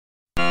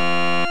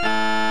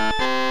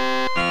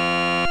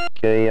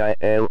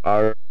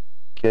KILR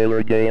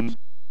Games.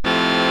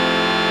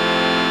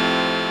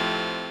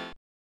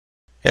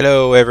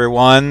 Hello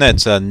everyone,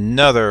 it's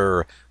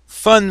another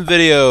fun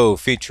video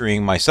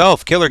featuring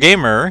myself, KILR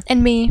Gamer,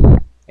 And me.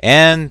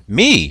 and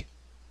me.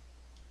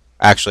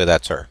 Actually,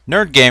 that's her,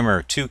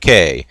 NerdGamer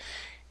 2K.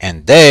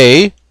 And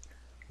today,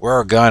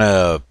 we're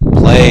gonna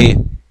play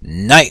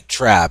Night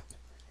Trap.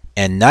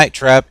 And Night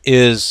Trap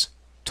is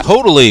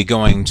totally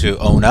going to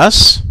own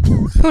us.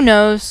 Who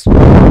knows?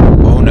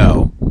 Oh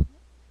no.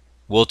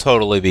 We'll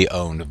totally be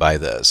owned by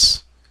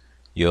this.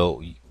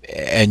 You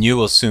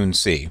will soon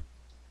see.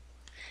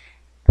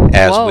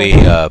 As Whoa.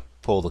 we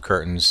pull the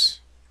curtains,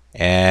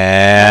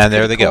 and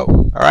there they go.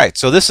 Alright,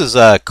 so this is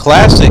a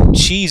classic,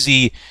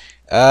 cheesy,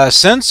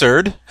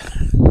 censored,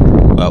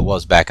 well, it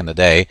was back in the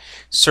day,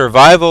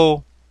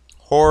 survival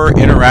horror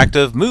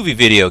interactive movie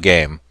video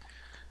game.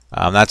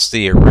 That's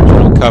the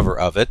original cover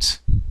of it.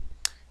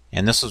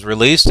 And this was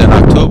released in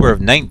October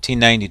of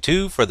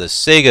 1992 for the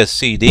Sega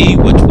CD,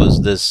 which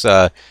was this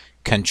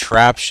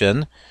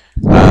contraption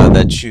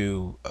that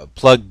you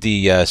plugged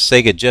the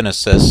Sega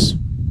Genesis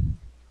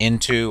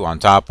into, on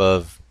top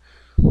of.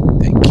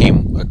 It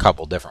came a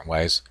couple different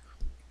ways.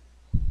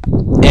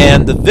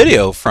 And the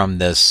video from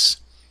this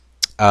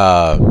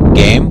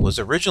game was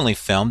originally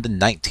filmed in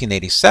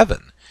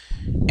 1987,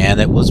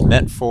 and it was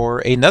meant for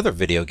another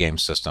video game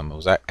system. It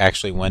was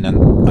actually went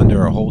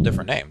under a whole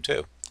different name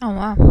too. Oh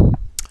wow.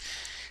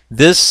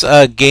 This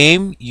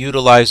Game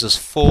utilizes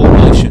full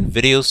motion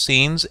video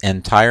scenes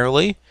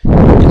entirely.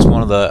 It's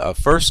one of the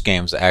first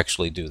games to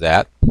actually do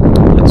that.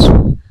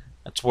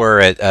 That's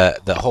where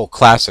the whole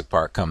classic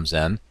part comes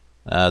in.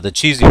 The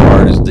cheesy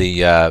part is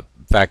the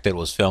fact that it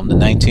was filmed in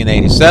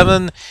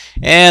 1987,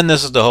 and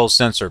this is the whole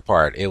censored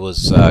part. It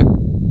was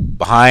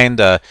behind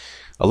a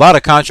lot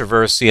of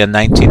controversy in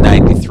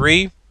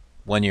 1993,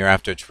 1 year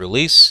after its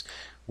release,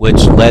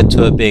 which led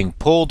to it being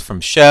pulled from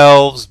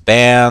shelves,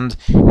 banned,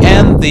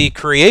 and the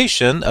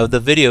creation of the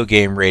video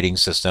game rating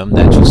system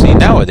that you see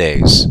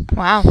nowadays.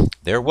 Wow.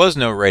 There was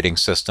no rating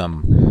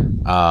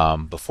system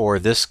before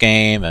this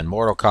game and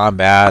Mortal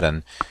Kombat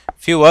and a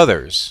few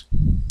others.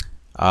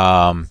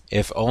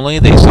 If only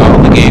they saw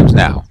the games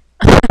now.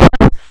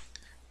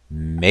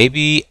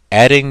 Maybe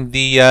adding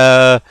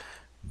the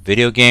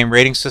video game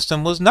rating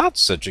system was not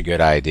such a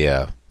good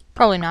idea.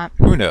 Probably not.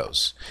 Who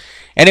knows?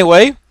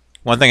 Anyway,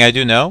 one thing I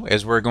do know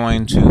is we're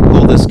going to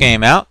pull this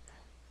game out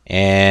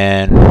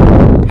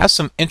and have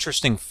some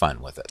interesting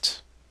fun with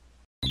it.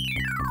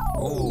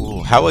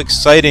 Oh, how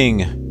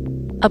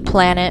exciting! A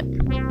planet.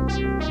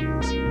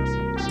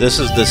 This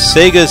is the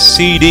Sega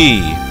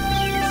CD.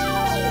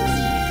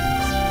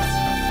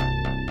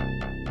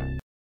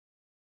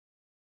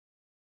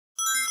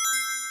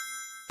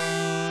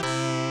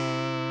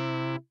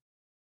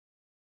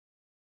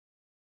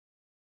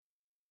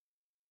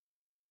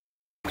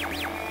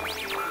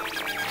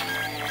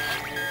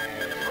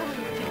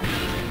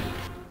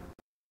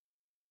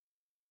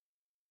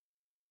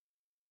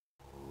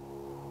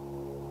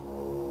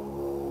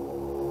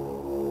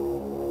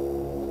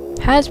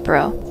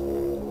 Hasbro.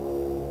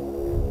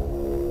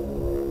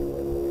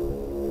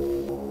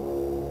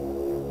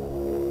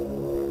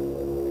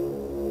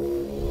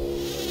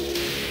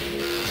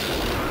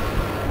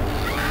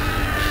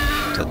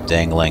 It's a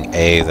dangling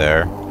A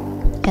there.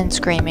 And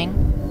screaming.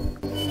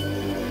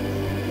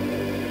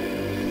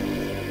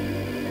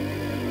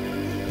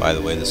 By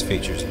the way, this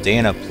features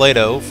Dana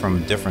Plato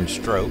from Different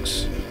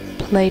Strokes.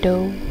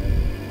 Play-Doh.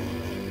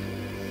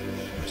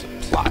 There's a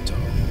Plato.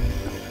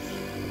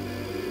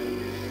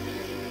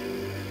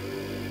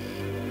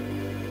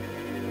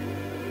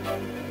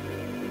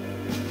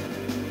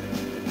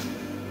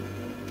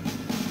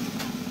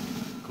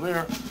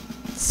 Clear.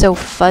 So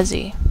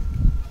fuzzy.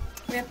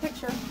 We have a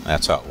picture.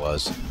 That's how it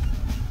was.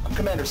 I'm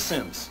Commander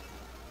Sims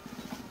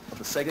of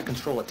the Sega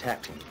Control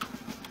Attack Team.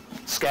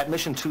 SCAT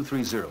Mission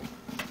 230.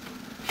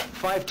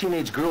 5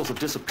 teenage girls have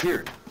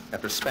disappeared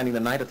after spending the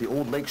night at the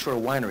old Lakeshore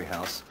Winery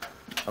house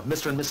of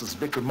Mr. and Mrs.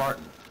 Victor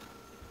Martin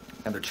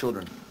and their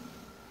children,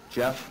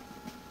 Jeff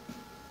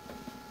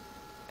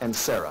and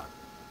Sarah.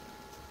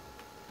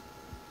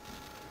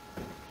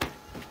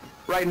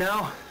 Right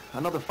now,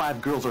 another 5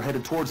 girls are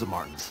headed towards the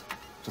Martins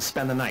to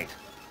spend the night.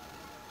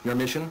 Your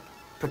mission?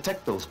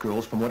 Protect those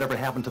girls from whatever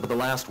happened to the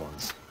last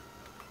ones.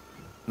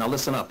 Now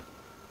listen up.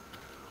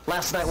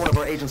 Last night one of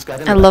our agents got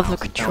into I love the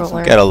house and found some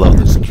controller. Gotta love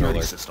the security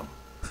controller. system.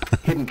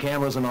 Hidden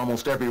cameras in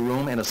almost every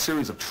room and a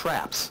series of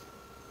traps.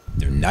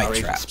 They're Our night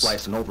agent traps.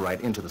 spliced an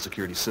override into the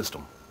security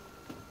system,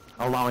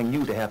 allowing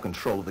you to have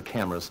control of the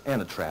cameras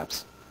and the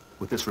traps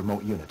with this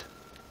remote unit.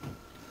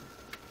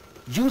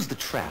 Use the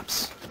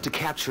traps to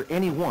capture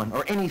anyone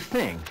or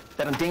anything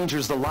that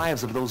endangers the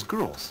lives of those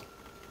girls.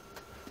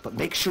 But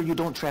make sure you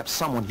don't trap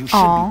someone you should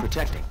Aw. be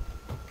protecting.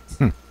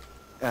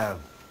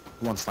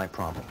 One slight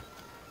problem.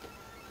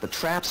 The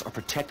traps are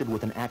protected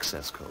with an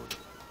access code.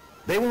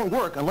 They won't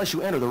work unless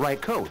you enter the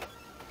right code.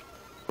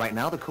 Right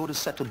now the code is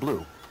set to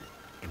blue,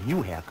 and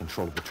you have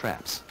control of the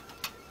traps.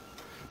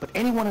 But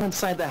anyone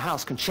inside the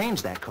house can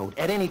change that code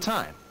at any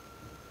time.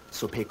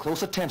 So pay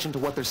close attention to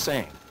what they're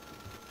saying.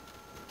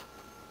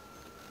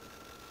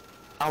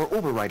 Our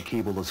override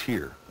cable is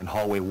here in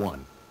hallway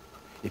 1.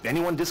 If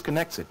anyone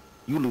disconnects it,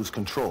 you lose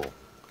control.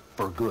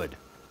 For good.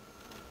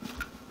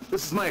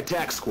 This is my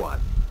attack squad.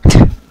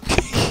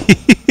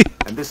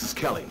 And this is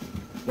Kelly,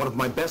 one of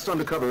my best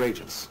undercover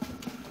agents.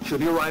 She'll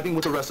be arriving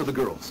with the rest of the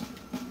girls.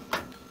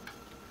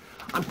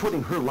 I'm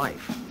putting her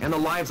life and the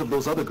lives of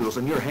those other girls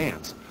in your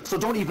hands, so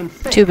don't even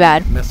think Too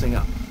bad. of messing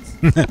up.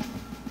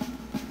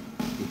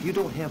 If you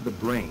don't have the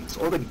brains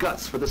or the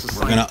guts for this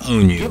assignment, gonna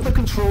own you. give the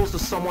controls to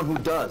someone who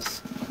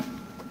does.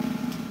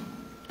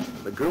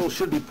 The girls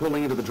should be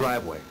pulling into the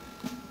driveway.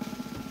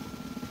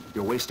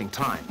 You're wasting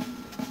time.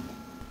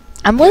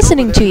 I'm Get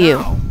listening over to there you.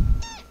 now.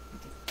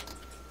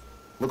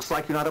 Looks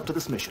like you're not up to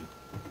this mission.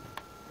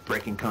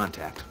 Breaking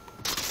contact.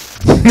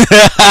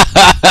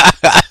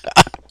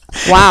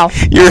 Wow.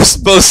 You're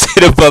supposed to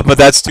hit a button, but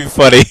that's too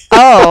funny.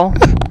 Oh.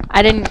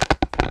 I didn't...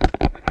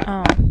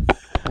 Oh.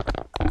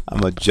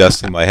 I'm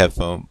adjusting my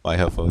headphone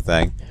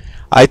thing.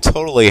 I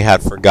totally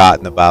had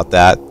forgotten about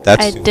that.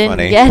 That's I too didn't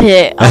funny. get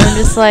it. I'm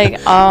just like,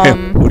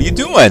 What are you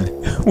doing?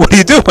 What are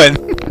you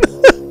doing?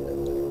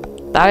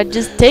 that would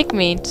just take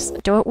me.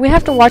 Do we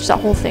have to watch that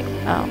whole thing?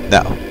 Oh.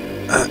 No.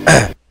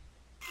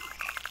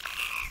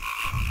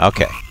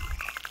 Okay.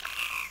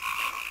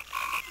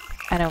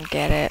 I don't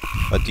get it.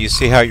 But do you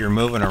see how you're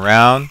moving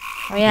around?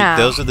 Oh, yeah.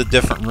 Those are the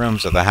different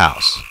rooms of the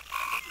house.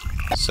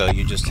 So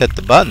you just hit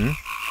the button.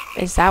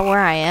 Is that where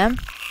I am?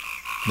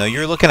 No,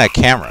 you're looking at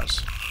cameras.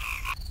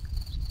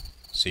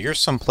 So you're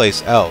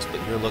someplace else,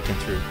 but you're looking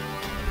through...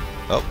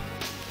 Oh,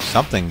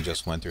 something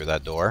just went through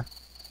that door.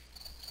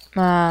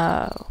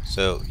 Oh.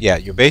 So, yeah,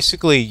 you're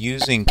basically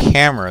using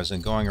cameras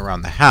and going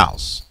around the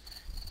house.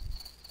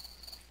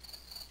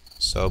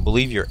 So I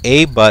believe your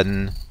A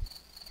button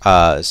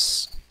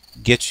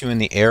gets you in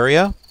the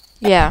area,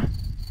 Yeah.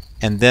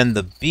 and then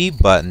the B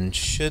button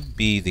should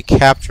be the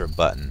capture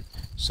button.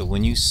 So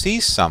when you see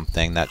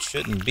something that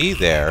shouldn't be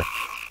there,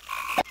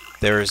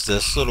 there is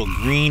this little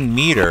green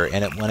meter,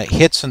 and when it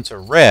hits into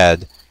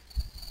red,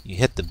 you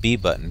hit the B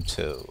button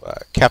to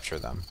capture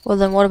them. Well,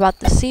 then what about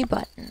the C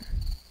button?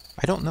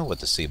 I don't know what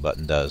the C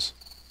button does.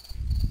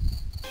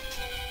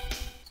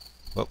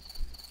 Well,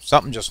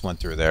 something just went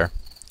through there.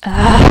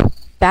 Ah,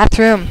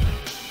 bathroom.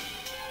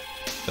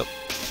 Yep.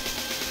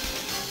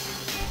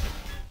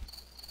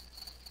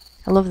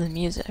 I love the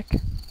music.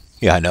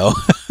 Yeah, I know.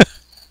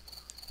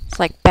 It's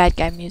like bad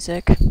guy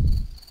music.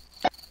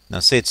 Now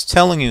see, it's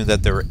telling you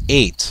that there are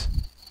 8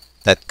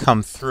 that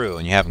come through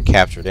and you haven't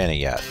captured any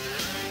yet.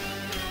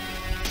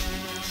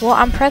 Well,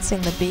 I'm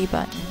pressing the B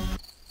button.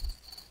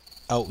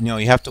 Oh, no,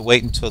 you have to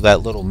wait until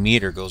that little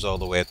meter goes all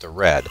the way up to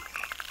red.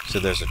 So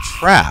there's a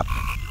trap,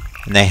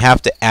 and they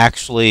have to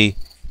actually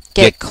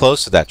get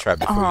close to that trap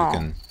before you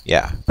can...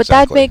 Yeah, But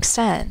that exactly. makes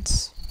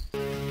sense.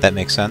 That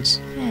makes sense?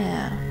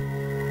 Yeah.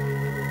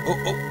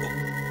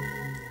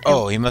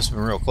 Oh, he must have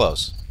been real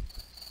close.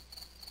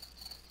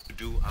 To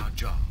do our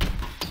job.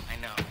 I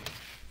know.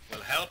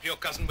 We'll help your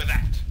cousin with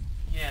that.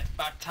 Yeah, it's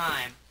about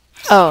time.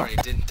 Oh. Sorry,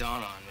 it didn't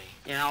dawn on me.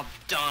 Yeah, I'll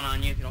dawn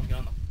on you if you don't get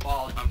on the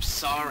ball. I'm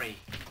sorry.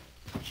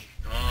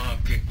 Oh,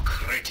 che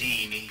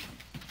cretini.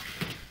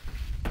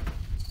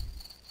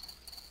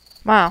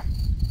 Wow.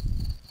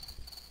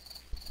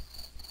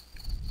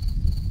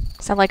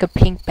 Is that like a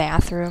pink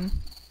bathroom?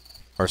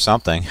 Or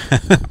something.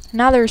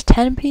 Now there's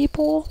 10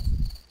 people?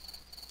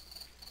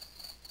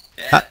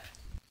 Yeah,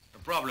 The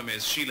problem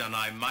is Sheila and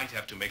I might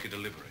have to make a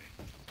delivery.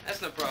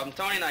 that's no problem.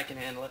 Tony and I can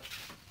handle it.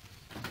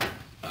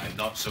 I'm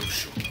not so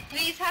sure.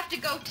 Please have to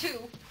go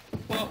too.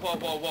 Whoa, whoa,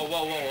 whoa, whoa,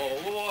 whoa,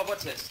 whoa, whoa, whoa,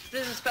 what's this?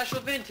 This is special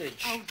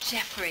vintage. Oh,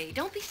 Jeffrey,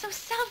 don't be so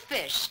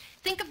selfish.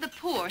 Think of the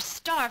poor,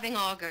 starving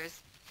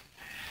augurs.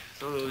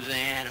 Those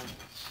animals.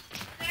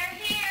 They're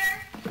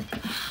here.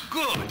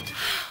 Good.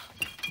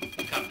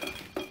 Come down.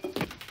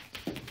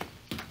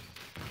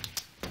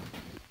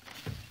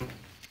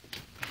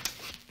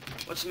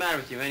 What's the matter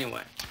with you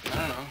anyway? I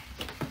don't know.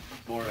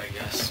 Bored, I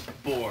guess.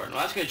 Bored. Well,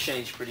 that's gonna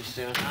change pretty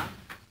soon, huh?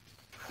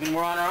 I mean,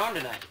 we're on our own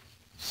tonight.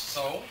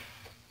 So?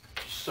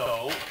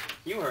 So?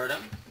 You heard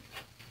him.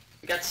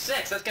 We got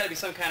 6. That's gotta be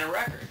some kind of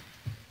record.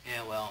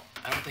 Yeah, well,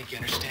 I don't think you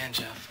understand,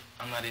 Jeff.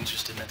 I'm not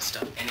interested in that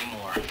stuff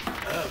anymore.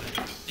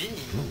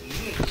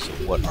 So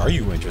what are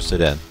you interested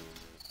in?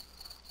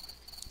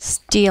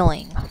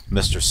 Stealing.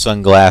 Mr.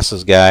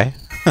 Sunglasses guy?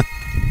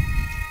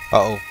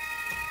 Uh-oh.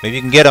 Maybe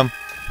you can get him.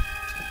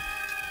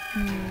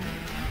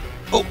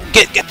 Oh,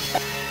 get!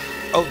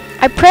 Oh,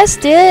 I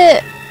pressed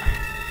it!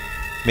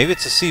 maybe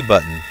it's a C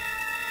button.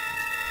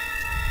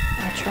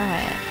 I'll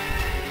try it.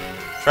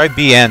 Try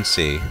B and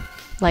C.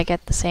 Like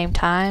at the same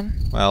time?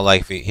 Well,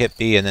 like if you hit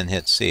B and then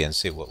hit C and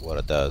see what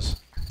it does.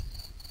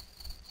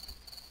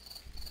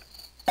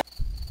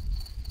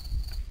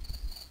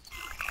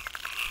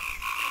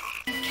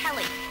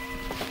 Kelly.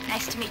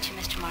 Nice to meet you,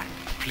 Mr. Martin.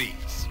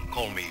 Please,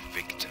 call me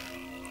Victor.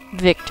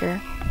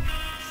 Victor.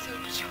 So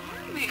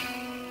charming.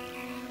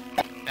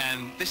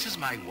 And this is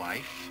my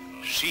wife,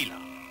 Sheila.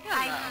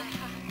 Hello.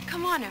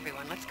 Come on,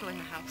 everyone. Let's go in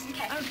the house.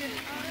 Okay. Oh, good.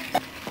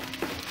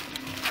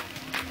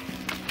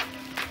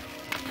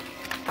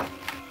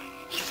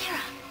 Hey, Sarah.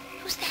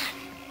 Who's that?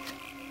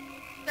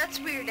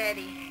 bothered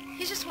Eddie.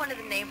 He's just one of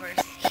the neighbors.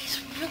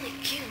 He's really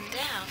getting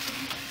down.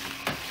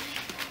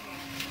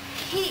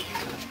 He's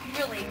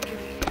really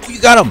Oh, you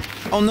got him!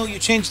 Oh no, you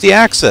changed the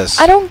axis.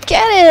 I don't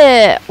get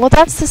it. Well,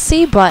 that's the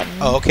C button.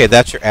 Oh, okay,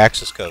 that's your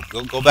axis code.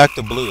 Go back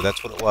to blue.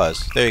 That's what it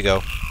was. There you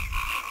go.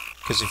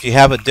 Because if you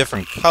have a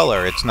different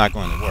color, it's not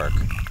going to work.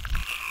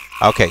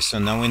 Okay, so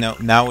now we know.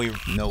 Now we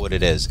know what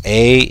it is.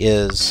 A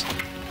is.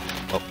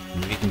 Well,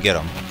 we can get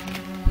them.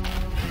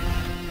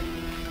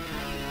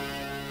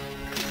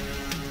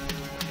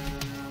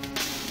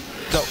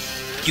 Go.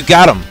 You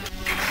got him.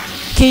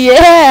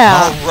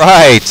 Yeah. All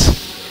right.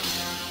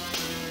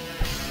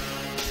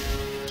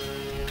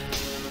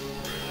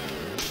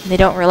 They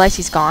don't realize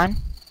he's gone.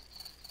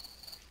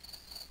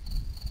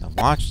 Now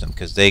watch them,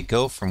 because they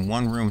go from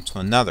one room to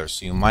another,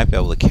 so you might be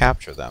able to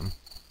capture them.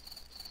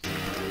 They're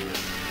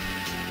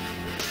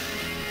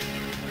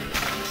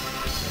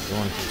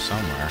going through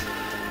somewhere.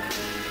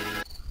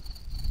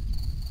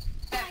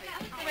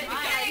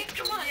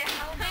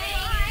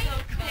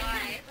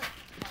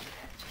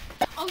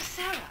 Oh,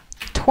 Sarah.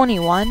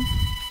 21.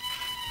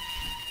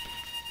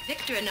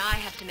 Victor and I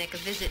have to make a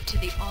visit to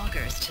the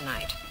Augers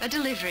tonight. A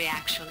delivery,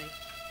 actually.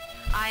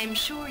 I'm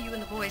sure you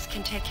and the boys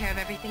can take care of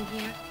everything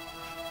here.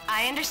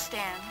 I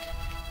understand.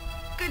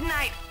 Good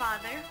night,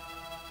 Father.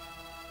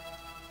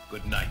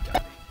 Good night,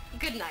 Daddy.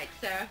 Good night,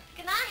 Sarah.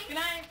 Good night. Good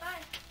night.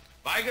 Bye.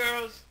 Bye,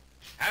 girls.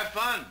 Have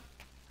fun.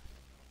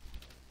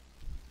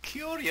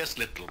 Curious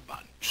little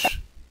bunch.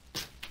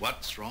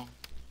 What's wrong?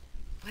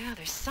 Well,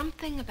 there's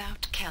something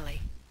about Kelly.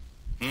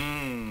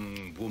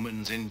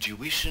 Woman's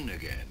intuition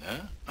again,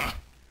 huh?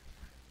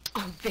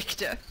 Oh,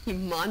 Victor, you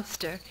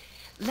monster.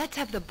 Let's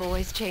have the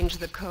boys change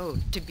the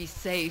code to be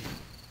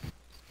safe.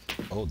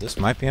 Oh, this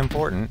might be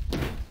important.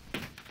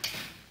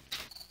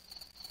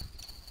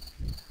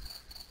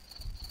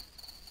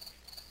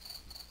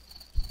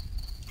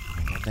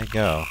 Where'd they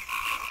go?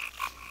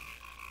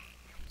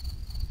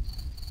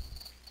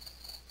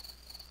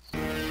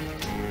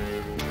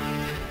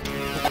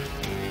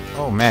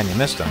 Oh man, you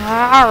missed them.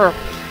 Arr.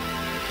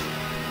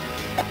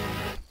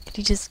 Could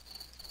you just...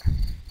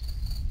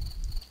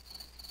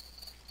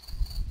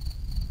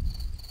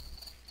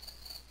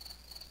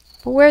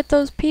 But where'd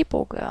those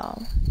people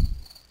go?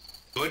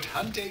 Good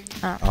hunting.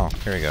 Oh,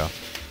 here we go.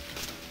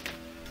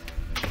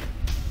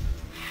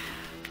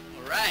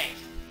 Alright.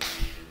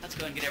 Let's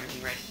go and get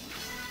everything ready.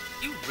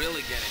 You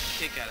really get a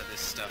kick out of this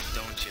stuff,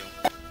 don't you?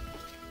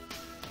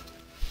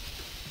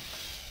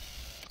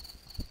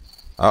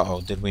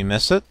 Uh-oh, did we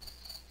miss it?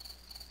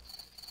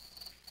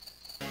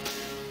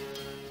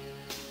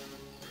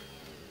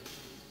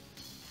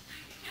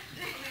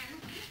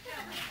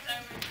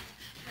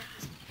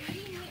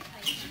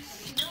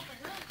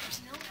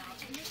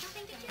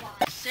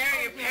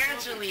 Sarah, your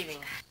parents are leaving.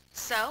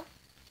 So?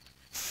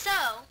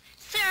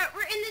 Sarah,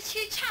 we're in this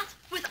huge house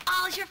with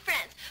all your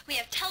friends. We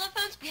have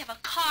telephones, we have a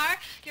car,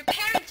 your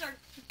parents are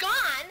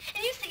gone,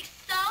 and you say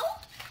so?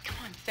 Come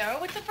on, Sarah,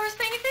 what's the first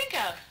thing you think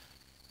of?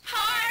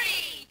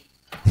 Party!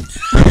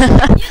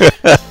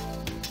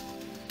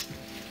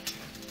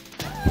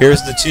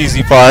 Here's the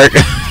cheesy part.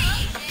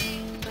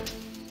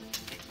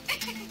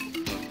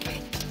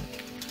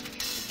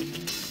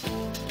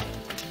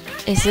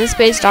 Is this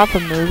based off a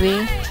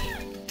movie?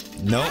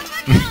 Nope.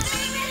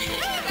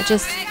 It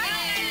just...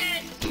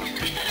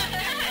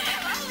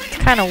 It's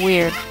kind of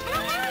weird.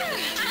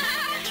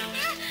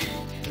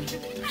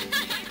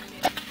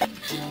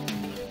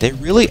 They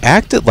really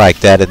acted like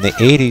that in the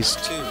 80s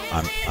too.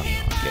 I'm not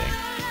kidding.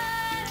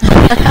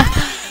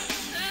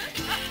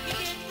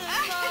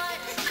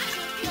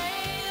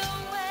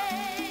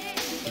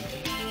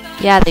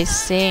 Yeah, they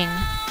sing.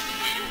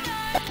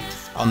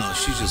 Oh no,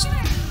 she's just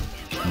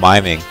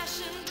miming.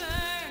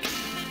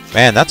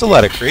 Man, that's a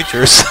lot of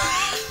creatures.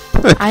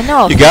 I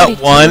know. You got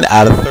 32. 1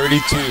 out of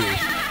 32.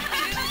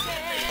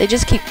 They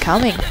just keep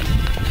coming.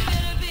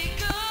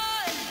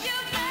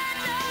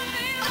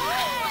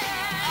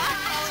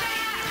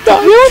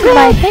 Don't ruin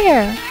my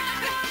hair.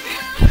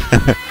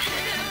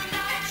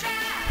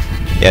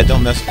 Yeah,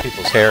 don't mess with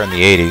people's hair in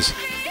the 80s.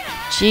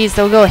 Jeez,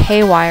 they'll go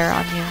haywire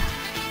on you.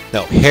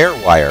 No, hair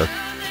wire.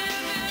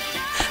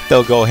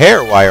 They'll go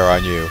hair wire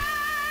on you.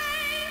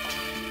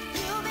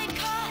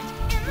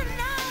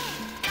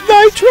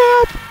 Night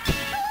trap!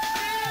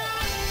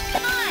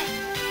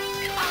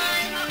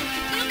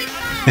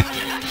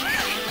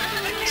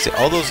 See,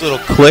 all those little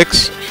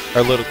clicks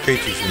are little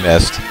creatures you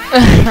missed.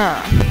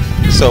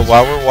 So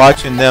while we're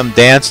watching them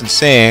dance and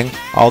sing,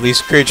 all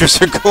these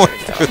creatures are going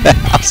through the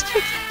house.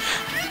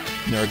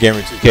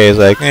 NerdGamer 2K is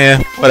like,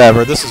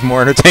 whatever, this is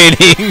more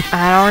entertaining.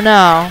 I don't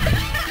know.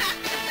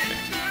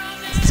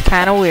 It's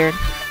kind of weird.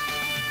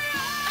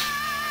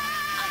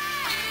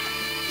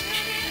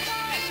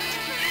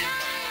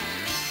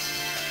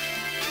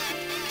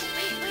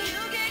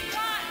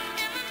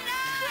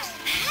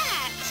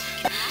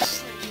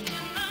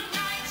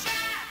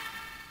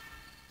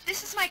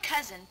 This is my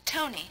cousin,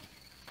 Tony.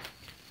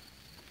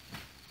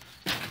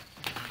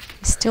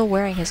 He's still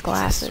wearing his We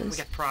glasses.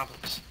 got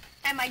problems.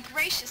 And my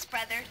gracious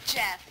brother,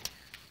 Jeff.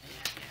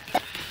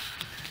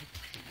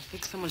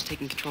 think someone's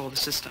taking control of the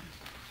system.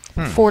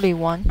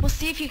 41. We'll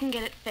see if you can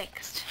get it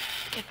fixed.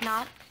 If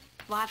not,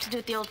 we'll have to do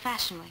it the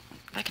old-fashioned way.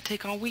 I could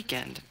take all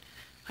weekend.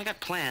 I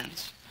got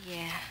plans.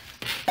 Yeah.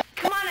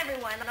 Come on,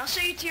 everyone, and I'll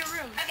show you to your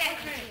room. Okay.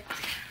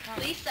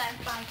 Lisa,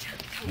 come on,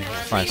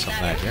 Find Lisa.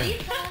 something out here.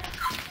 Lisa.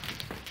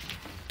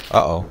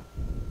 Uh-oh.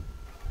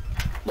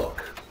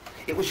 Look,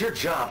 it was your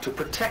job to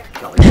protect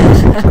Kelly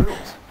from those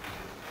girls.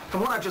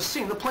 From what I've just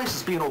seen, the place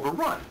is being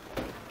overrun.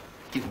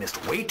 You've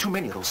missed way too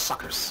many of those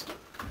suckers.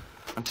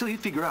 Until you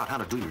figure out how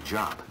to do your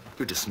job,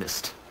 you're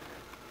dismissed.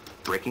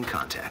 Breaking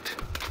contact.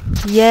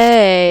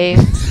 Yay.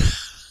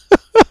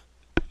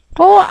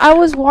 Well, I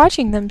was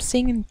watching them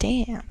sing and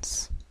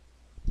dance.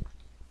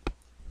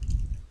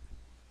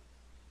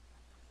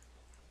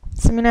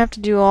 So I'm gonna have to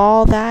do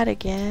all that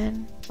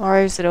again. Or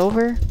is it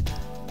over?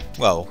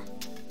 Well,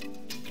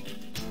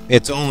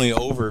 it's only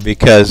over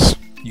because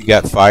you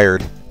got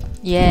fired.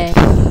 Yay.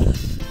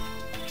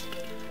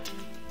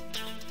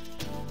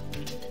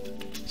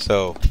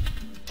 So,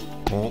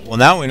 well,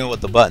 now we know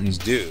what the buttons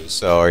do.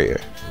 So, are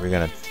we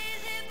gonna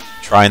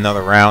try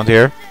another round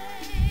here?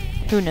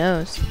 Who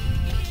knows?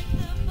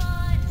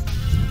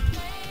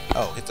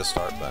 Oh, hit the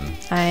start button.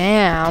 I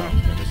am.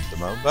 And this is the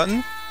mode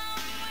button.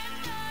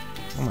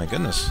 Oh my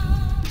goodness.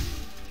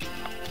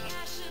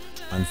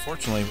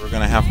 Unfortunately, we're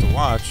gonna have to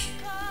watch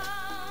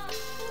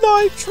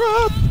Night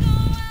Trap.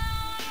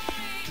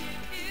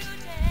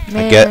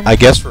 Man, I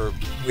guess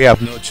we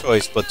have no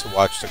choice but to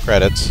watch the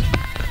credits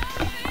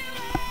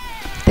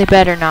they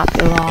better not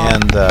be long.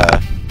 and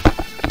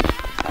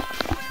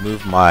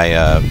move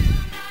my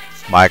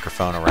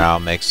microphone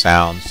around, make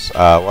sounds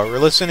while we're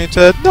listening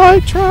to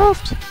Night Trap.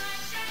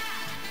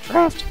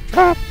 Trap.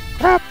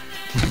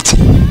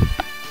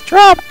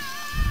 Trap.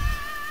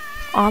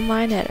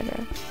 Online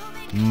editor.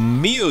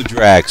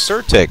 Miodrag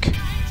Certic.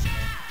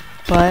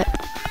 What?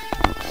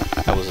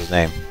 That was his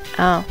name.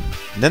 Oh.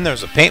 And then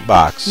there's a paint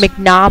box.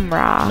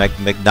 McNamara.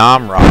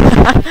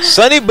 McNamara.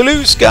 Sunny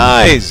Blue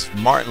Skies.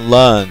 Martin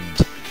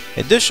Lund.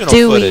 Additional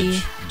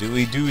footage.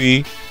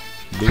 Dewey.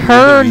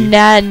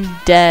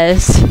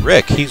 Hernandez.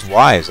 Rick, he's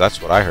wise.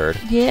 That's what I heard.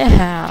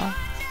 Yeah.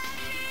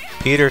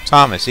 Peter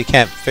Thomas. He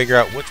can't figure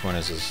out which one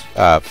is his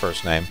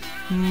first name.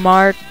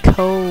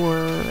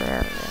 Marco.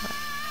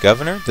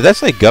 Governor? Did that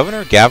say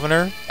governor?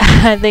 Gaviner?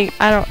 I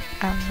don't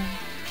know.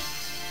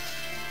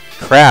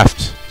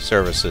 Craft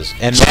Services.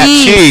 And Matt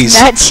Cheese.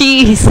 Matt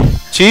Cheese.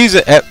 Cheese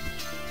at...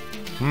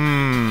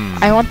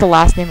 I want the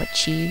last name with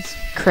Cheese.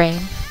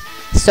 Crane.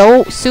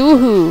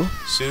 Suhu.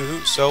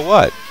 Suhu. So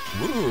what?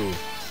 Woo.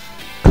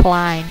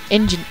 Klein.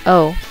 Engine.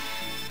 Oh.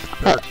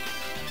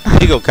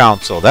 Legal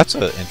Counsel. That's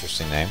an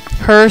interesting name.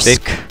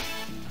 Hursk.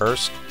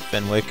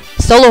 Fenwick.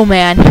 Solo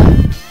Man.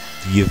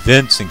 The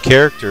events and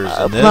characters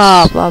in this.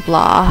 Blah, blah,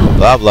 blah.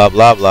 Blah, blah,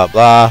 blah, blah,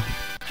 blah.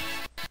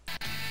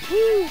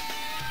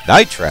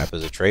 Night Trap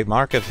is a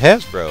trademark of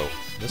Hasbro.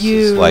 This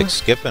is like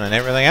skipping and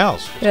everything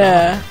else.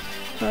 Yeah.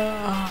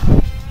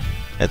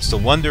 It's the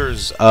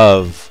wonders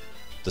of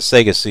the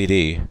Sega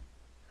CD.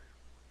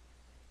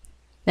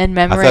 And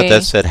memory. I thought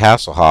that said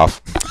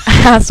Hasselhoff.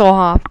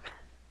 Hasselhoff.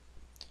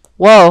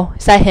 Whoa,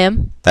 is that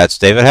him? That's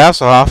David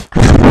Hasselhoff.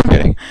 I'm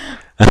kidding.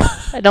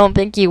 I don't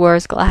think he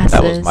wears glasses.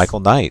 That was Michael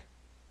Knight.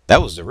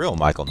 That was the real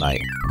Michael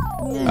Knight.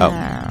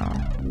 Yeah.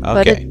 Oh.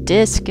 Put a Okay.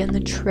 disc in the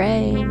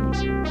tray.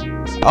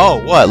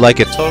 Oh, what? Like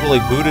it totally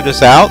booted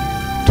us out?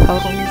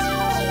 Totally.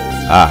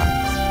 Ah.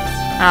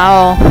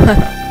 Ow.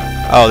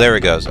 Oh, there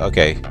it goes.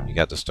 Okay, you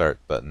got the start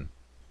button.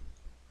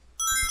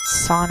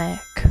 Sonic.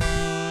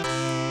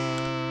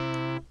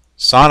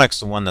 Sonic's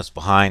the one that's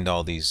behind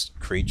all these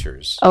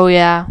creatures. Oh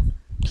yeah.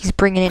 He's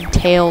bringing in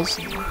Tails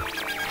and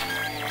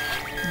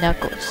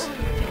Knuckles.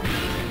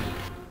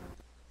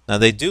 Now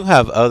they do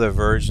have other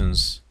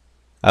versions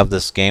of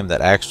this game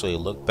that actually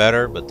look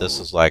better, but this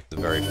is like the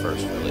very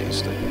first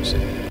release that we've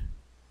seen.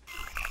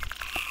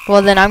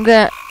 Well then I'm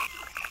gonna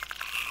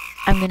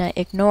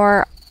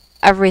ignore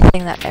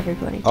everything that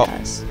everybody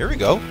does. Here we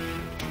go.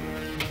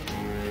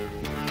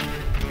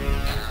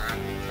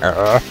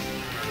 Oh!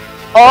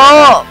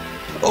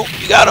 Oh,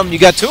 you got them. You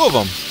got two of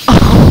them.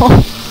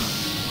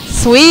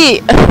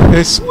 Sweet.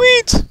 They're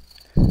sweet.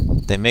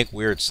 They make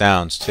weird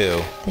sounds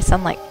too. They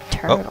sound like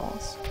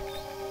turtles.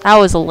 That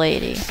was a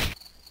lady.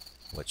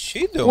 What's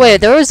she doing?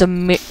 Wait, there was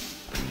a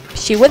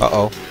she went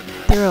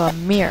through a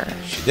mirror.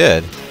 She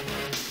did.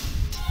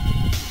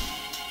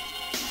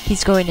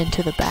 He's going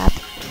into the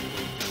bathroom.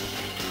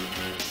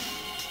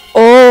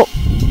 Oh!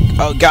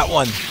 Oh, got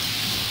one.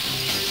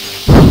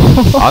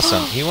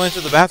 Awesome. He went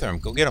to the bathroom.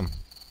 Go get him.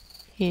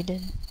 He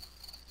did.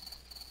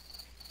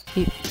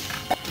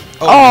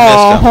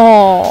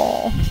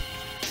 Oh, you missed him.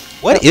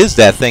 What is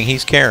that thing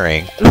he's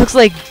carrying? It looks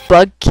like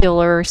Bug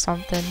Killer or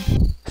something.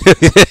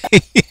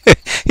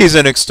 He's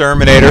an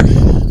exterminator.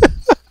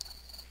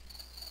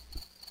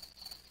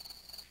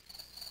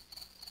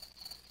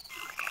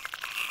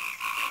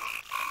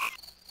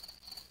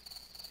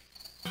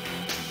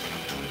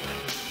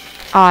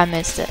 Oh, I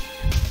missed it.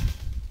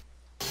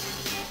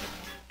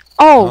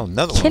 Oh,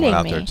 another kidding one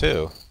out me. there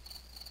too.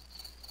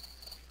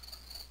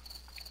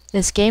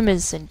 This game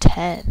is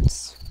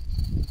intense.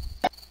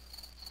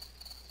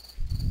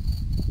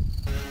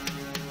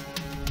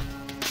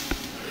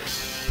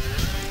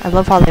 I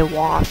love how they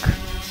walk.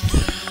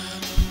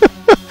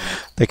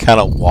 They kind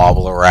of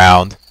wobble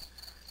around.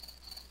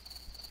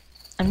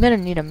 I'm gonna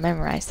need to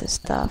memorize this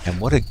stuff.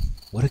 And what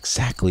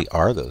exactly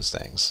are those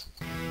things?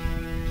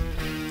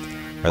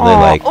 Are they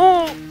like...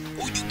 Oh,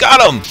 you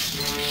got them!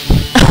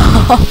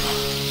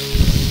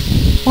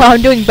 well,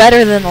 I'm doing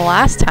better than the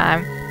last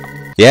time.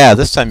 Yeah,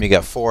 this time you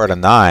got 4 out of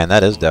 9.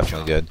 That is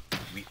definitely good.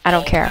 I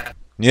don't care.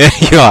 Yeah,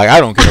 you're like, I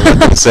don't care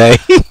what they say.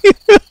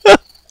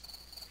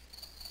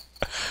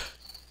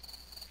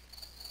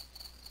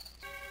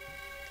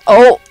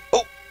 Oh!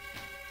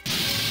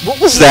 What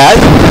was that?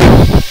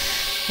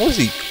 What was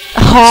he?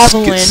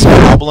 Hobbling.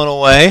 Hobbling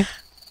away?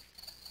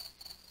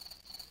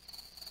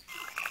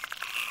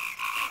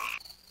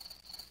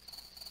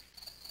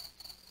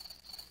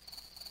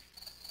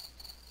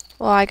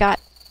 Well, I got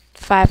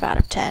 5 out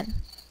of 10.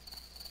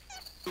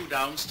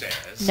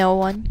 Downstairs. No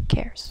one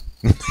cares.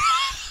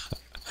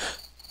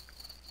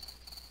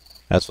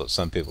 That's what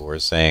some people were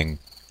saying.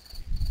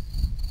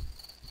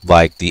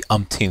 Like the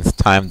umpteenth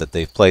time that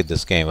they've played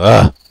this game.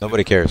 Ugh,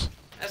 nobody cares.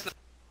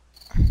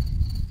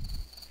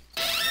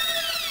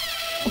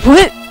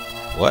 What?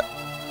 What?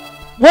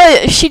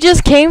 What? She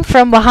just came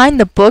from behind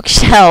the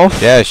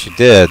bookshelf. Yeah, she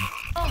did.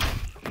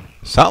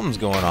 Something's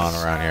going on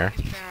around here.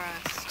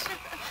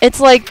 It's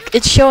like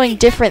it's showing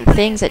different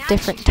things at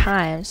different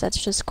times. That's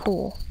just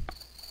cool.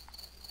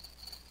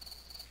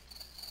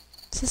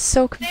 This is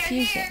so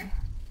confusing.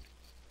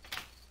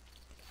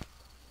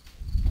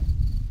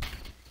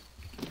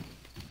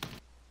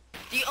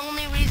 The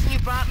only reason you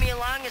brought me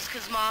along is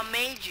because Mom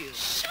made you.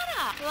 Shut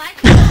up.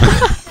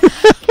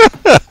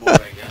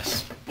 Bored, I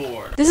guess.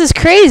 Bored. This is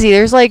crazy.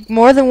 There's like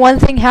more than one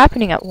thing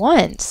happening at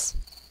once.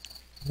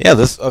 Yeah,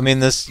 it's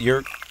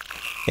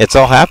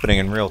all happening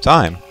in real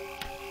time.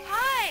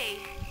 Hi.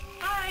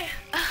 Hi.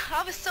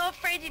 I was so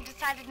afraid you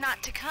decided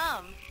not to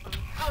come.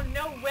 Oh,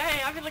 no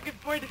way. I've been looking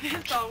forward to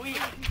this all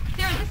week.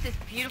 Sarah, this is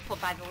beautiful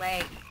by the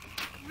lake.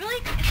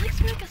 Really? It looks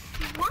like a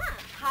swamp.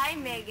 Hi,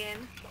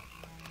 Megan.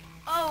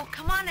 Oh,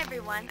 come on,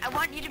 everyone. I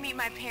want you to meet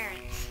my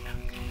parents.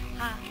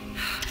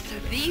 So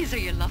these are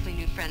your lovely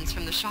new friends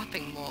from the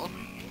shopping mall.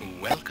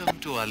 Welcome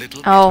to our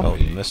little... Oh,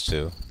 you missed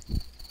 2.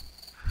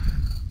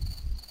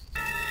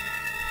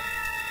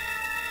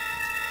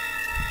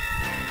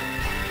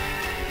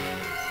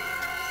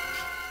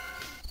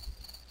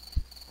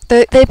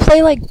 They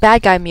play like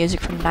bad guy music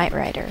from Knight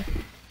Rider.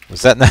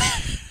 Was that not...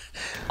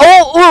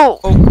 Oh!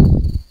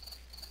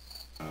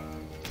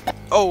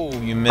 Oh,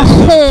 you missed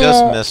him.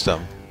 Just missed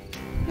him.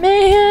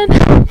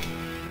 Man!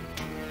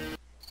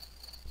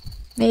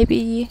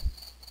 Maybe...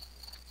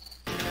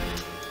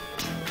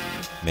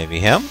 Maybe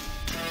him?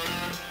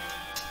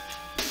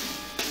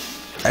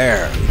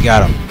 There, you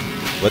got him.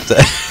 What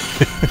the...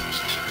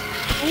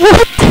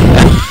 What?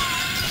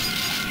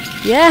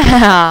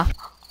 Yeah!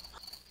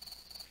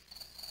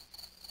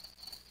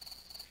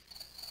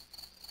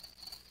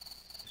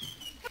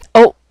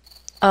 Oh!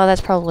 Oh,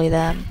 that's probably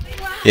them.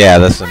 Yeah,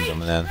 that's them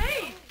coming in.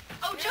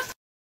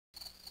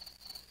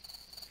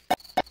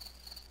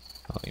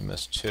 Oh, you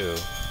missed 2.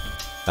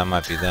 That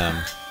might be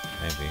them.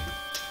 Maybe.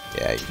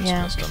 Yeah, you just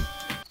missed them.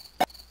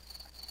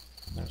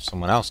 There's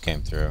someone else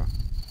came through.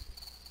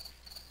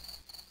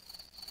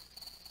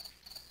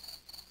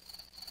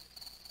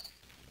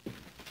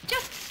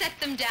 Just set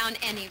them down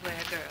anywhere,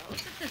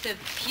 girls. This is a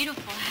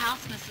beautiful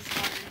house, Mrs.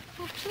 Horton.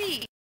 Oh,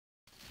 please.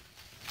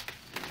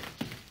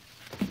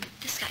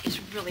 This guy is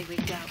really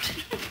wigged out.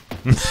 Hey,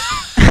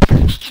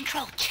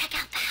 Control, check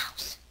out the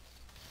house.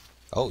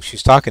 Oh,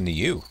 she's talking to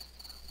you.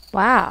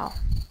 Wow.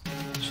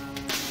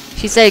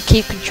 She said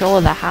keep control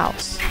of the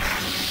house.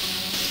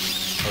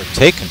 Or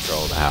take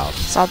control of the house.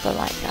 Something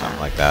like that. Something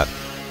like that.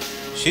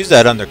 She's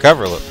that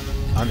undercover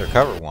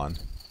one.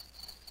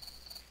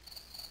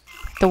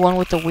 The one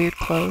with the weird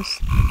clothes.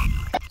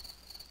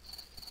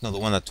 No, the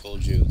one that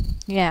told you.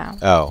 Yeah.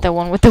 Oh. The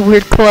one with the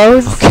weird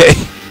clothes. Okay.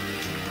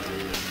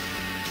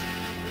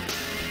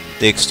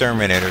 The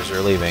exterminators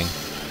are leaving.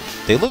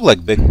 They look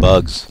like big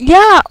bugs.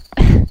 Yeah.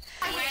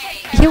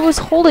 He was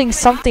holding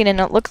something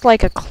and it looked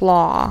like a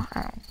claw.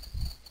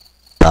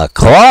 A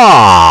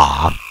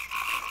claw!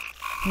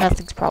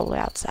 Nothing's probably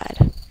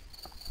outside.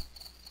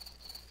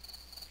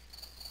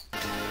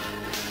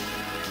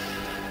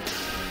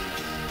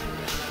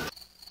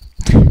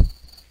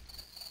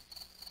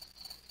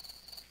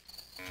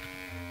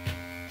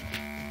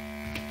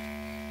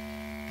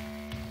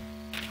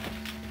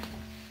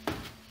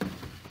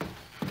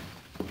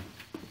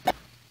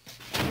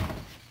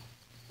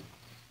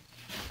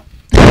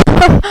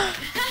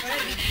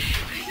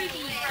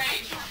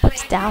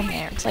 What's down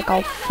there? It's like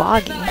all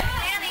foggy.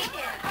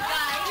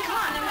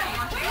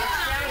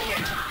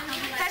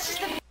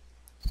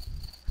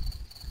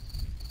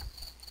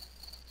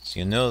 So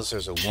you notice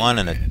there's a 1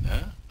 and a...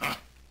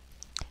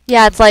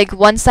 Yeah, it's like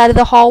one side of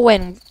the hallway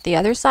and the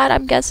other side,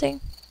 I'm guessing.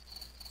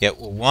 Yeah,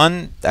 well,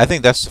 one... I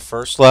think that's the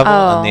first level,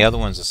 and the other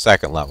one's the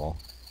second level.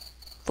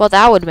 Well,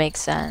 that would make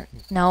sense.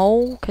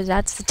 No, because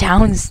that's the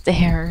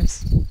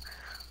downstairs.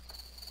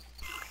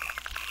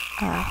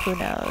 Who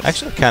knows?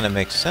 Actually, it kind of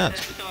makes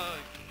sense.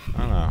 I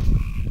don't know.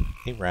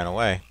 He ran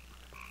away.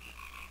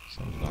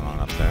 Something's going on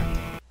up there.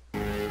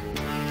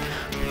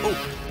 Oh,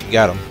 you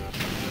got him.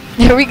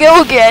 There we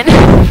go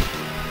again.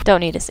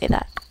 Don't need to say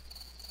that.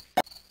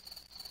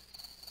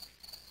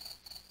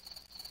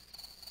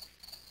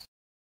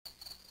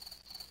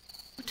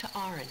 To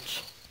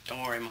orange.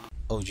 Don't worry, Mom.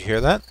 Oh, did you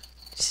hear that?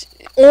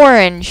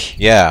 Orange.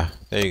 Yeah,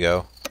 there you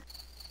go.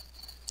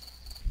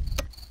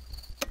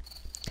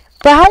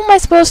 But how am I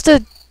supposed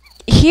to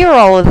hear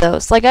all of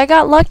those? Like, I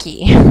got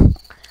lucky.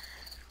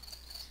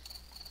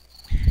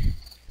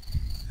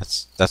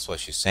 That's what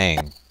she's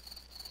saying.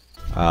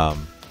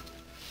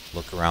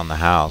 Look around the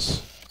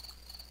house.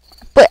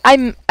 But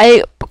I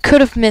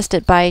could have missed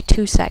it by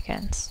 2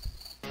 seconds.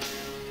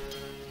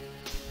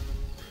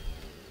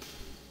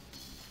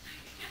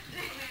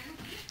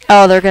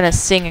 Oh, they're gonna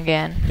sing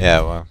again.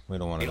 Yeah, well, we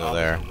don't want to go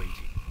there.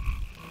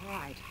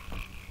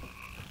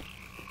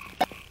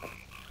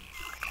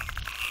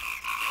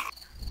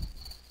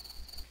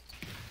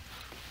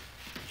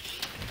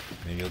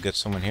 Maybe you'll get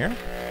someone here?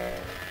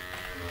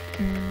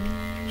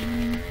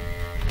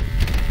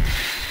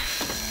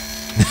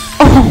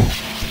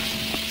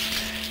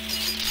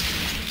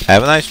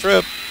 Have a nice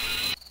trip.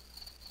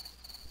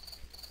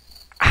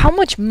 How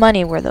much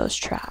money were those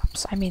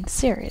traps? I mean,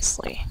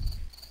 seriously.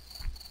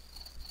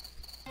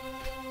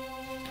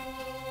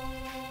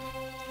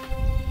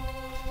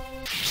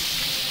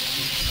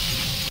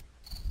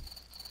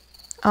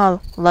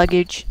 Oh,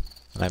 luggage.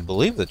 And I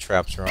believe the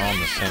traps are all in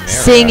the same area.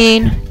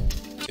 Singing.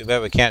 Too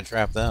bad we can't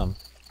trap them.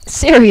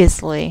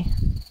 Seriously.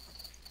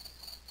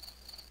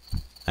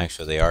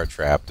 Actually, they are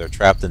trapped. They're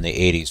trapped in the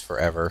 80s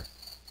forever.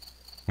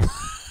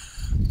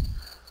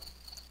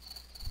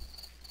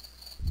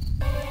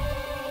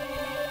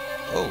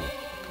 Oh.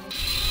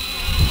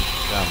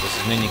 Wow, does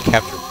this mean you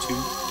captured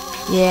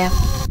 2? Yeah.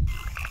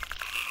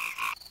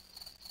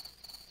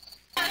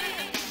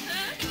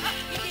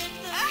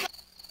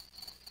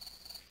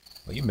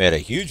 Well, you made a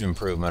huge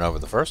improvement over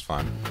the first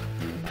one.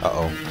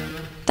 Uh-oh.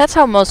 That's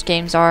how most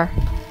games are.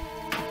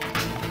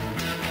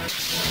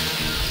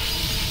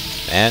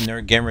 And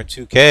NerdGamer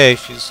 2K,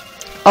 she's...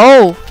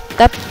 Oh,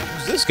 that...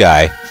 Who's this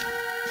guy?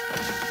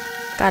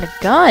 Got a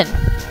gun.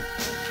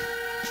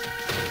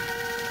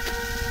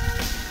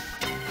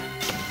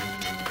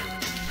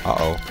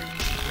 Uh-oh.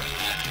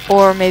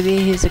 Or maybe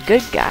he's a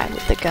good guy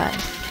with the gun.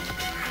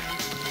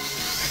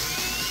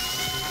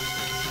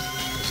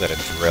 Is that a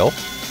drill?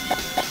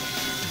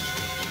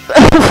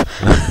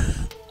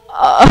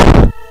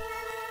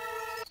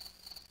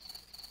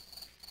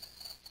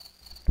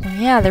 Well,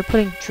 yeah, they're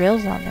putting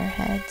drills on their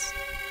heads.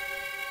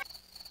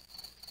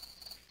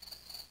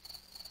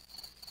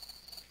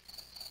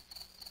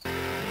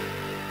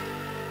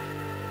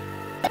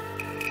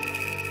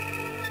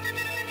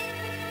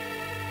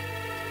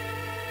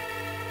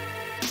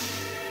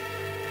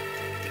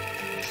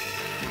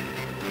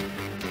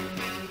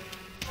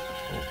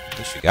 At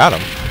least you got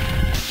him.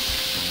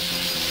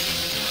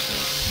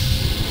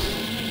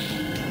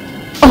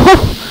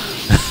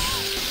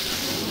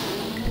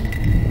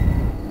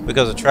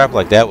 Because a trap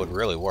like that would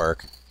really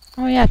work.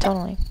 Oh yeah,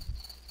 totally.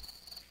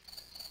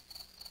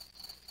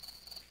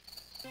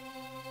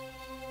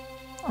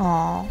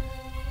 Aww.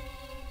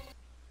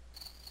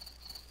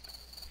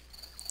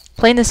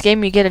 Playing this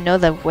game, you get to know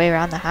the way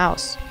around the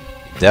house.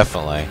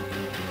 Definitely.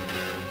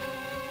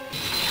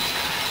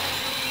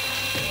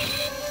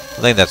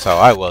 I think that's how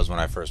I was when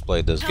I first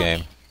played this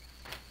game.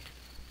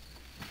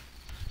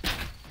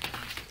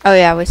 Oh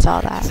yeah, we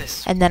saw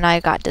that. And then I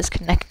got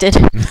disconnected.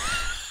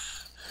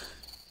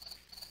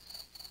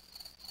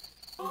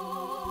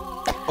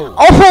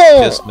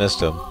 Oh! Just missed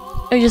him.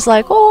 I was just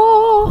like,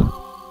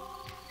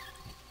 oh!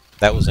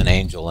 That was an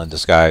angel in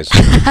disguise.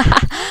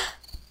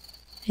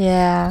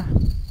 Yeah.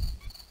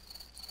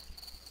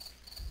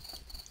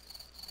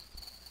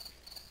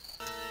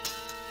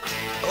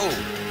 Oh!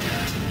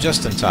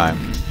 Just in time.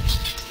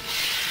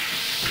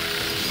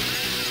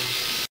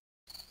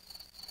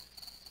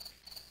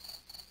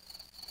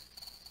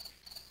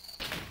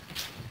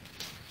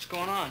 What's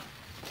going on?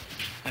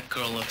 That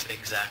girl looks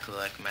exactly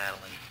like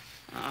Madeline.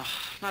 Oh,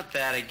 not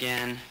that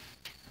again.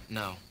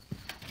 No,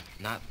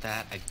 not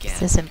that again. Is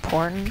this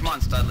important? Come on,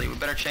 Studley, we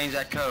better change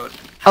that code. Oh.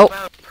 How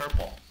about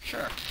purple?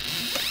 Sure.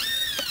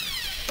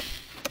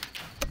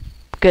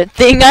 Good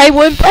thing I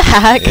went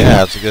back.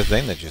 Yeah, it's a good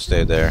thing that you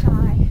stayed there.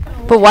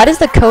 But why does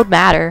the code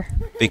matter?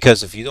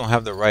 Because if you don't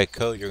have the right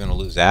code, you're going to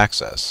lose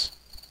access.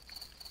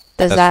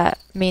 Does that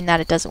mean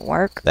that it doesn't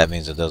work? That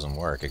means it doesn't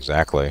work,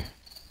 exactly.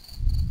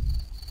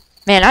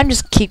 Man, I'm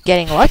just keep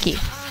getting lucky.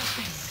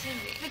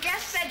 The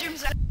guest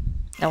bedrooms are...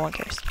 No one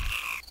cares.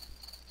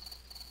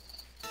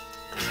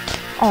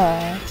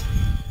 Aww.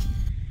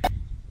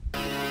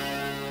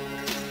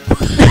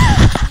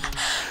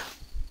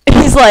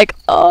 He's like,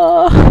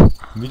 oh.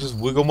 Let me just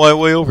wiggle my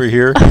way over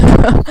here.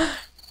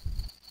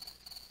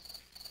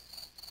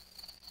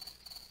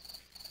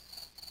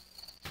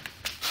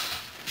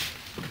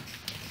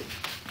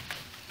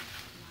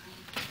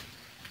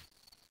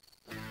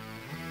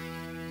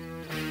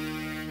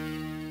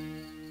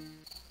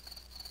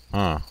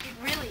 Huh. It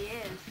really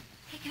is.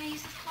 Hey, can I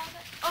use this closet?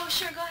 Oh,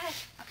 sure, go ahead.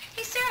 Okay.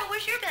 Hey, Sarah,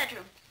 where's your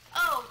bedroom?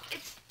 Oh,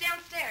 it's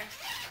downstairs.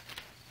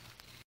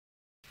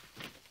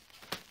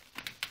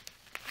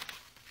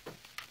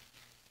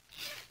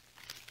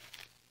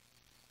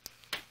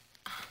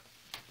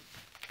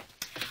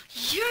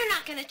 You're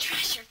not gonna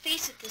trash your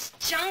face with this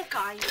junk,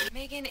 are you?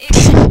 Megan,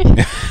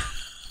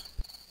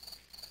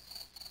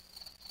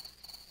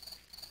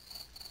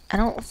 I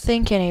don't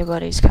think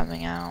anybody's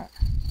coming out.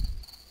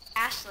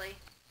 Ashley.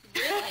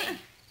 Really?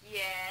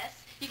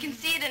 Yes. You can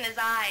see it in his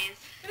eyes.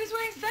 But he's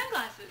wearing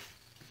sunglasses.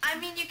 I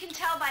mean, you can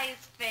tell by his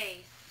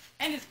face.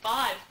 And his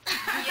bod.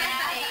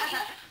 Yay.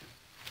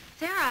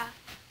 Sarah,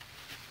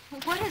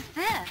 what is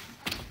this?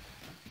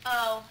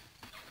 Oh.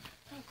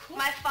 Cool.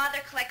 My father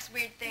collects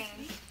weird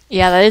things.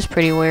 Yeah, that is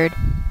pretty weird.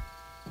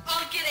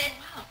 I'll get it.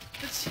 Wow.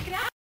 Let's check it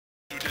out.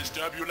 To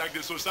disturb you like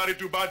the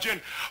society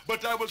budget,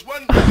 but I was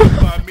wondering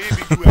if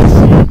maybe you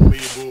had seen me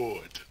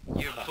board.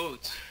 Your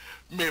boots.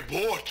 Me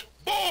boat.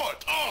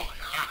 Boat! Oh!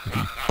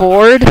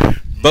 Bored?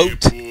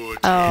 Boat.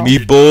 Oh. Me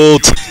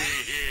boat.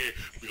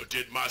 You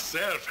did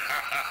myself.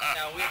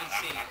 No, we haven't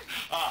seen it.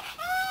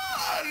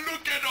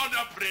 Look at all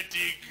the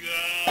pretty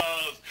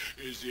girls.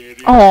 Is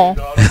it Oh.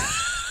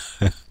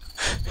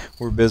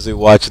 We're busy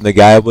watching the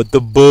guy with the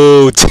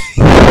boot.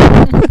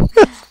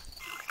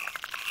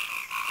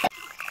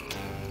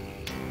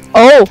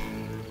 Oh!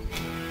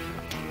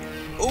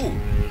 Ooh.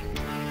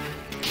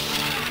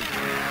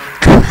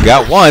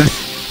 Got one.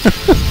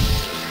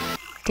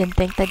 Didn't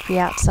think they'd be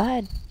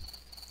outside.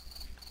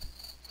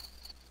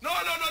 No.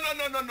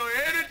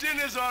 Anything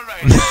is all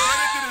right.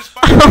 Anything is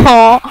fine.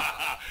 Aww.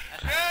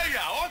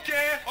 Yeah.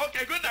 Okay.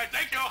 Good night.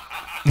 Thank you.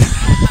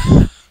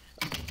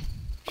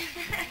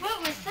 What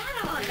was that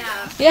all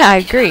about? Yeah, I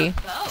agree.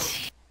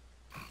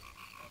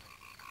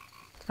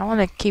 I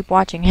want to keep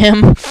watching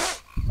him. I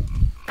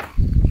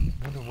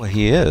wonder what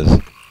he is.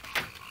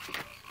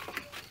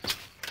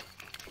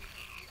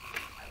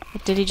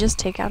 Did he just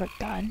take out a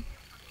gun?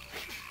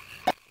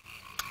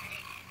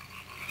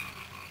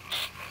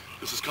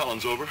 This is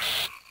Collins, over.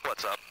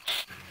 What's up?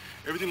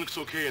 Everything looks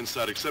okay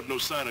inside except no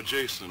sign of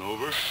Jason,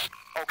 over.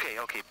 Okay,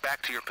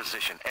 back to your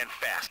position, and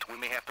fast. We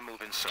may have to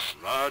move in soon.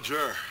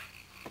 Roger.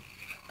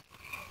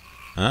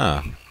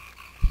 Ah.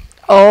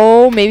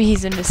 Oh, maybe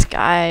he's in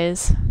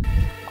disguise.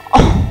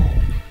 Oh.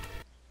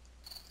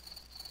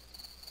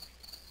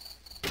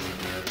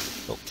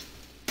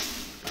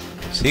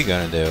 What's he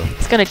gonna do?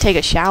 He's gonna take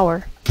a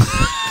shower.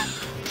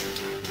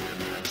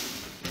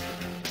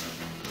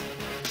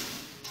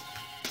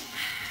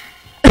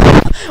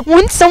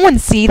 Wouldn't someone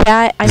see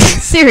that? I mean,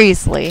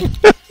 seriously.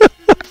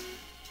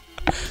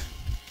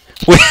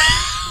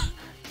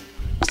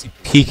 Is he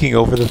peeking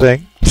over the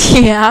thing?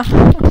 Yeah.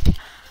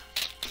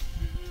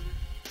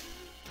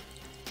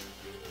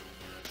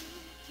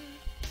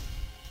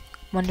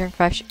 Wondering if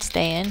I should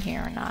stay in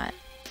here or not.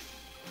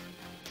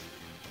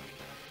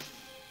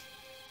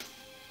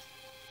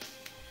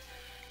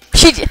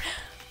 Megan,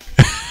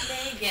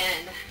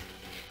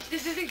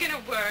 this isn't gonna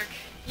work.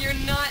 You're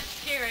not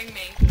scaring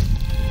me.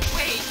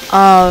 Wait.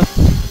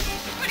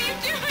 What are you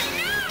doing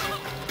now?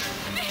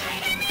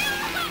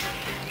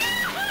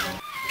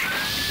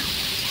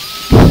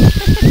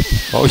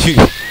 Oh, you.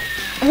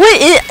 What?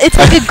 It's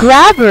like a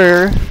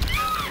grabber.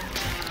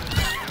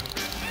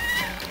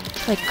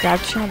 Like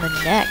grabbed you on the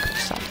neck or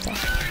something.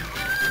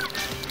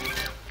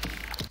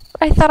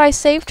 I thought I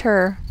saved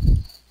her.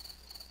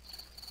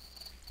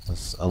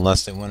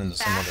 Unless they went into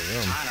some other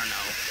room. I don't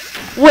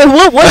know. Wait,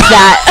 what was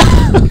that?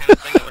 Kind of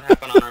thing that would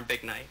happen on our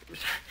big night.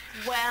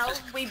 Well,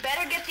 we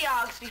better get the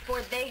Augs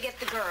before they get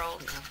the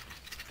girls.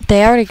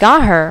 They already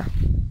got her.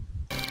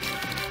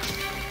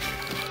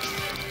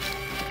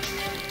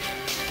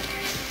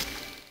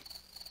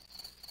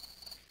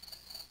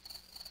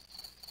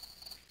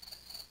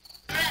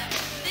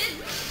 This is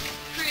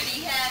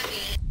pretty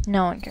heavy.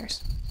 No one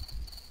cares.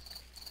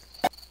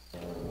 Are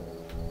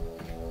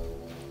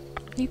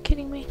you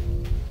kidding me?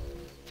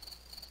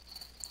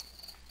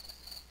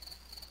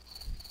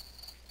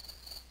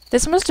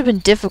 This must have been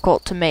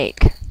difficult to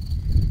make.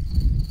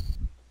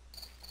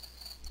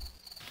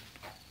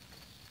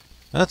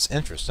 That's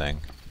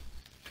interesting.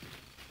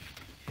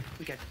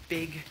 We got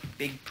big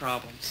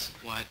problems.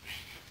 What?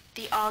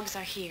 The Augs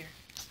are here.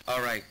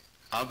 All right,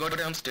 I'll go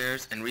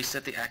downstairs and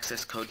reset the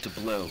access code to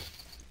blue.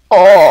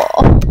 Oh!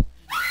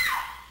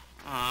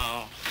 Oh,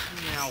 now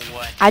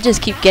what? I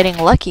just keep getting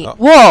lucky. Oh.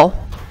 Whoa!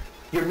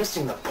 You're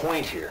missing the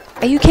point here.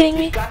 Are you kidding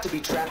me? You've got to be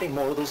trapping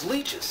more of those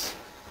leeches.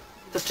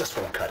 This just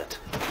won't cut it.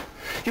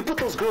 You put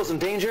those girls in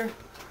danger,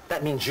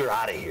 that means you're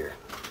out of here.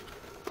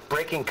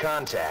 Breaking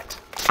contact.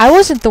 I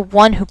wasn't the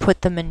one who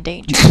put them in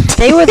danger.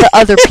 They were the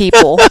other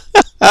people.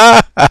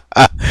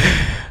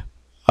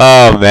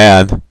 Oh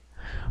man.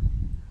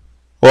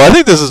 Well, I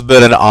think this has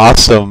been an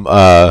awesome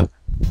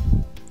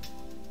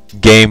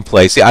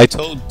gameplay. See, I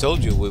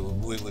told you we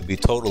would be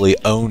totally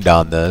owned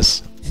on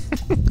this.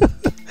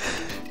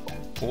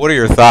 What are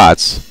your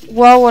thoughts?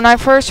 Well, when I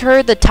first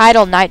heard the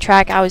title Night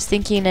Track, I was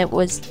thinking it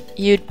was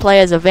you'd play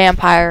as a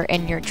vampire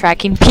and you're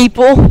tracking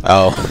people.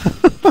 Oh.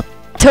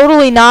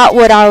 totally not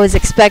what I was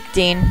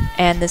expecting,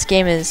 and this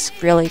game is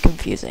really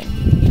confusing.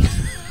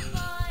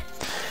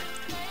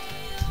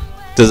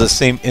 Does it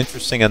seem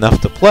interesting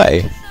enough to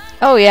play?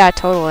 Oh yeah,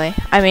 totally.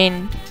 I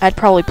mean, I'd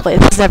probably play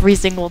this every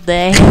single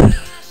day.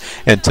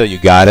 Until you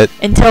got it?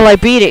 Until I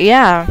beat it,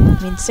 yeah.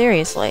 I mean,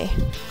 seriously.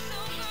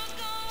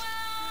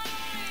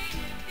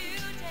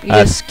 You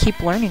just keep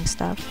learning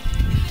stuff.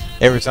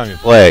 Every time you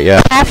play it,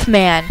 yeah.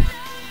 Kaufman.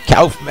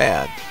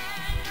 Kaufman.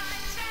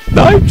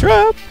 Night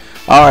Trap.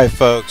 All right,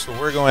 folks. Well,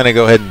 we're going to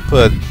go ahead and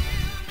put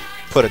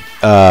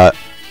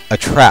a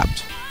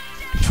trapped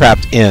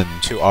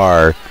into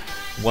our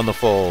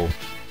wonderful,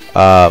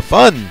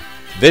 fun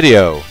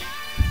video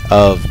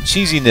of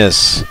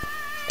cheesiness.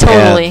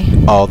 Totally.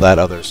 And all that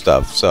other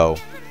stuff. So,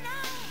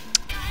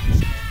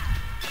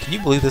 can you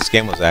believe this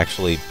game was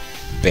actually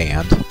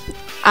banned?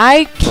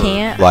 I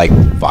can't. Like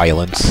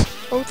violence.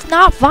 Well, it's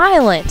not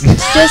violence.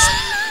 It's just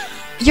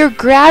you're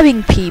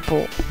grabbing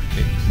people.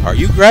 Are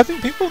you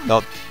grabbing people?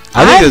 No.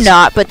 I'm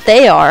not, but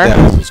they are.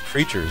 Yeah, those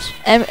creatures.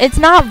 And it's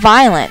not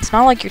violent. It's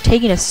not like you're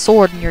taking a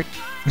sword and you're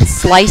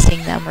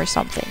slicing them or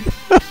something.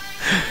 All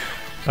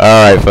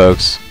right,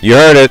 folks. You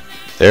heard it.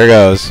 There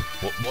goes.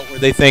 What were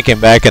they thinking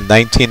back in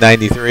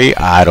 1993?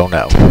 I don't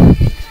know.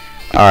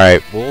 All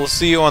right. Well, we'll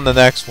see you on the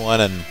next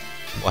one, and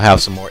we'll have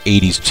some more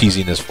 80s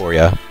cheesiness for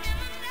you.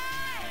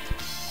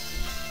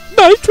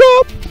 Night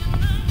Trap!